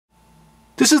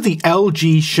This is the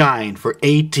LG Shine for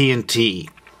AT&T.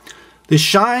 The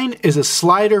Shine is a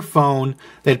slider phone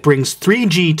that brings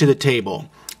 3G to the table.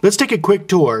 Let's take a quick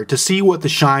tour to see what the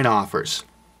Shine offers.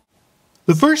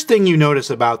 The first thing you notice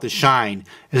about the Shine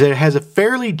is that it has a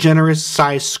fairly generous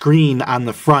sized screen on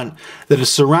the front that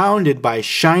is surrounded by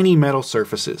shiny metal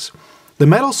surfaces. The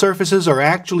metal surfaces are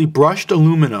actually brushed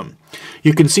aluminum.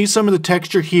 You can see some of the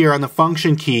texture here on the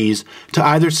function keys to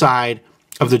either side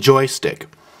of the joystick.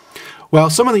 While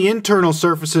some of the internal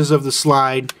surfaces of the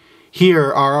slide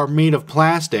here are made of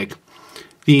plastic,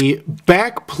 the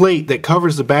back plate that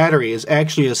covers the battery is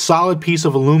actually a solid piece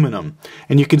of aluminum,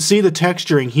 and you can see the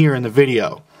texturing here in the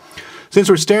video. Since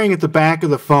we're staring at the back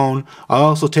of the phone, I'll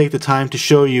also take the time to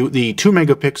show you the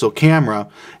 2-megapixel camera,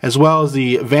 as well as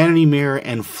the vanity mirror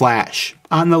and flash.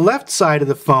 On the left side of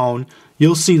the phone,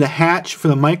 you'll see the hatch for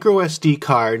the micro SD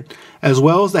card, as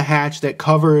well as the hatch that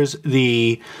covers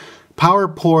the power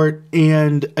port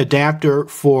and adapter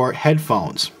for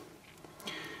headphones.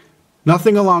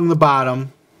 Nothing along the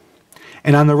bottom.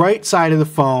 And on the right side of the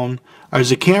phone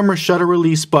is a camera shutter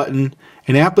release button,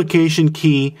 an application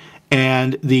key,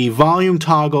 and the volume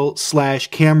toggle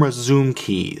 / camera zoom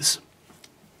keys.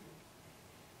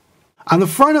 On the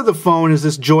front of the phone is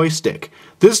this joystick.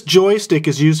 This joystick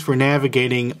is used for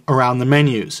navigating around the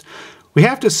menus. We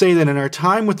have to say that in our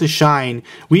time with the Shine,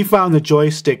 we found the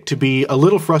joystick to be a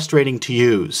little frustrating to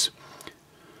use.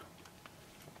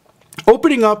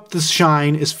 Opening up the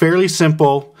Shine is fairly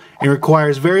simple and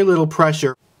requires very little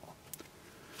pressure.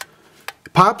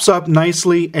 It pops up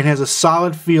nicely and has a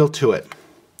solid feel to it.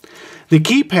 The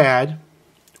keypad,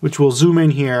 which we'll zoom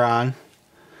in here on,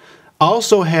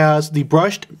 also has the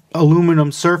brushed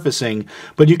aluminum surfacing,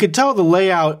 but you can tell the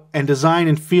layout and design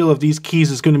and feel of these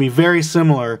keys is going to be very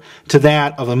similar to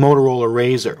that of the Motorola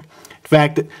Razr. In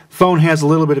fact, the phone has a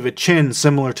little bit of a chin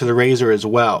similar to the Razr as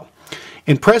well.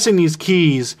 In pressing these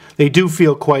keys, they do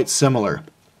feel quite similar.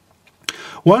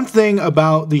 One thing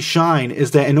about the Shine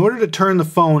is that in order to turn the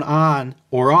phone on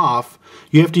or off,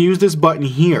 you have to use this button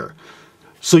here.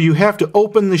 So you have to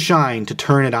open the Shine to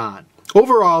turn it on.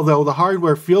 Overall, though, the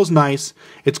hardware feels nice,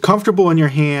 it's comfortable in your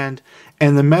hand,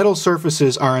 and the metal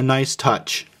surfaces are a nice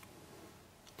touch.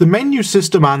 The menu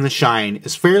system on the Shine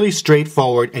is fairly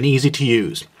straightforward and easy to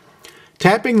use.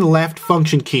 Tapping the left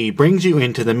function key brings you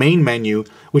into the main menu,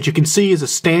 which you can see is a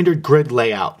standard grid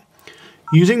layout.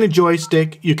 Using the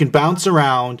joystick, you can bounce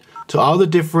around to all the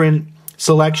different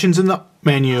selections in the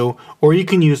menu, or you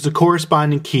can use the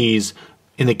corresponding keys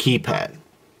in the keypad.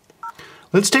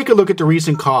 Let's take a look at the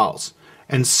recent calls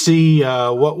and see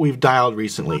what we've dialed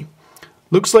recently.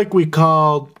 Looks like we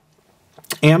called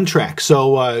Amtrak.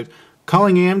 So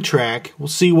calling Amtrak, we'll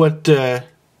see what it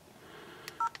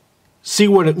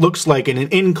looks like in an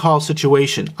in-call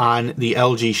situation on the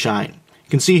LG Shine. You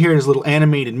can see here there's a little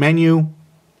animated menu. And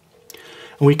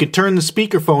we can turn the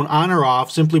speakerphone on or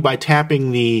off simply by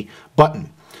tapping the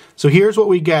button. So here's what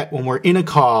we get when we're in a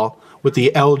call with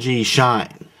the LG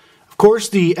Shine. Of course,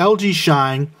 the LG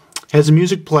Shine has a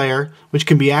music player which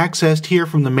can be accessed here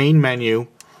from the main menu.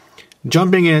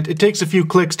 Jumping in it takes a few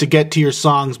clicks to get to your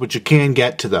songs, but you can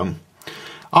get to them.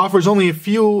 Offers only a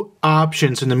few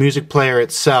options in the music player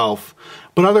itself,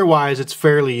 but otherwise it's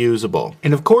fairly usable.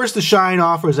 And of course the Shine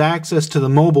offers access to the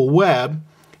mobile web.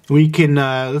 We can,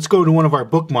 let's go to one of our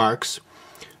bookmarks,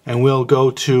 and we'll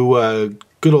go to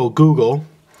good old Google.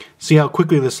 See how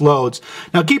quickly this loads.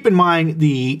 Now keep in mind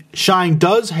the Shine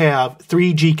does have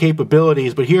 3G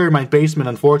capabilities, but here in my basement,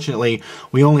 unfortunately,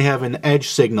 we only have an edge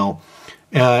signal.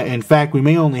 In fact, we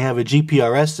may only have a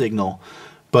GPRS signal.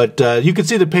 But you can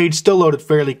see the page still loaded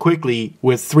fairly quickly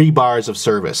with 3 bars of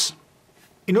service.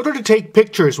 In order to take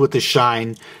pictures with the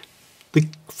Shine, the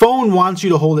phone wants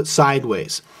you to hold it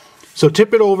sideways. So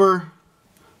tip it over,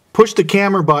 push the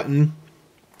camera button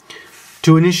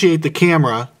to initiate the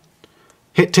camera,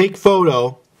 hit take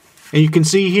photo, and you can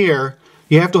see here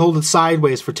you have to hold it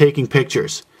sideways for taking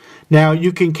pictures. Now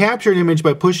you can capture an image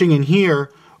by pushing in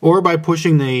here or by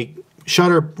pushing the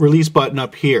shutter release button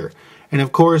up here. And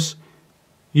of course,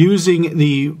 using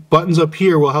the buttons up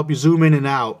here will help you zoom in and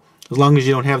out as long as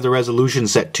you don't have the resolution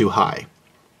set too high.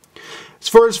 As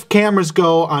far as cameras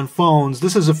go on phones,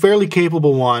 this is a fairly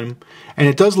capable one, and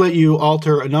it does let you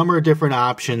alter a number of different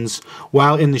options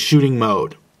while in the shooting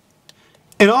mode.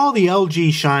 In all, the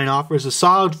LG Shine offers a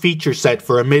solid feature set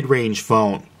for a mid-range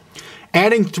phone.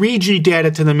 Adding 3G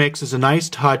data to the mix is a nice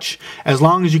touch as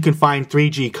long as you can find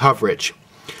 3G coverage.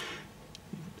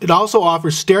 It also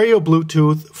offers stereo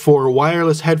Bluetooth for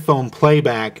wireless headphone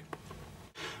playback,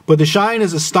 but the Shine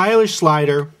is a stylish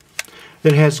slider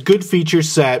that has good feature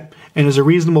set and is a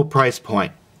reasonable price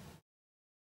point.